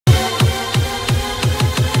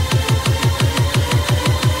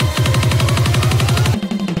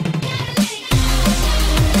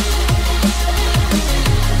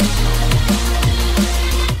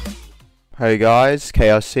Hey guys,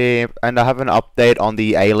 KayozHD here, and I have an update on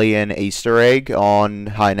the alien Easter egg on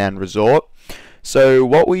Hainan Resort. So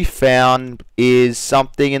what we found is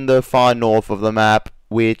something in the far north of the map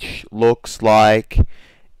which looks like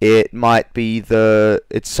it might be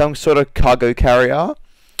it's some sort of cargo carrier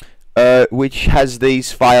which has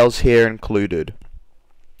these files here included.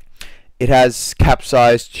 It has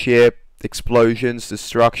capsized ship, explosions,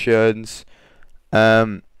 destructions,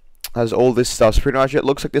 has all this stuff. So pretty much it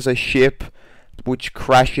looks like there's a ship which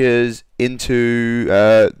crashes into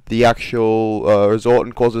the actual resort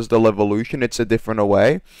and causes the revolution. It's a different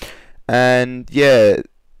way, and yeah,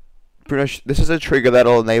 pretty much this is a trigger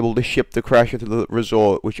that'll enable the ship to crash into the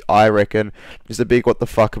resort, which I reckon is the big what the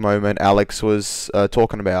fuck moment Alex was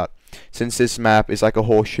talking about, since this map is like a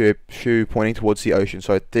horseshoe pointing towards the ocean.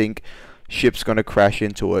 So I think ship's gonna crash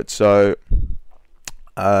into it. So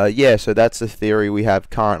yeah, so that's the theory we have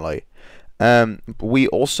currently. We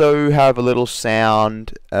also have a little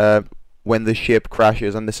sound when the ship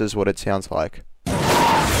crashes, and this is what it sounds like.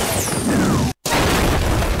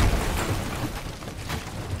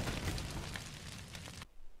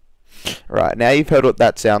 Right, now you've heard what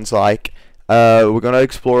that sounds like. We're going to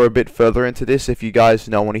explore a bit further into this. If you guys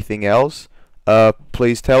know anything else,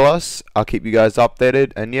 please tell us. I'll keep you guys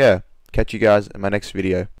updated, and yeah, catch you guys in my next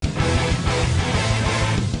video.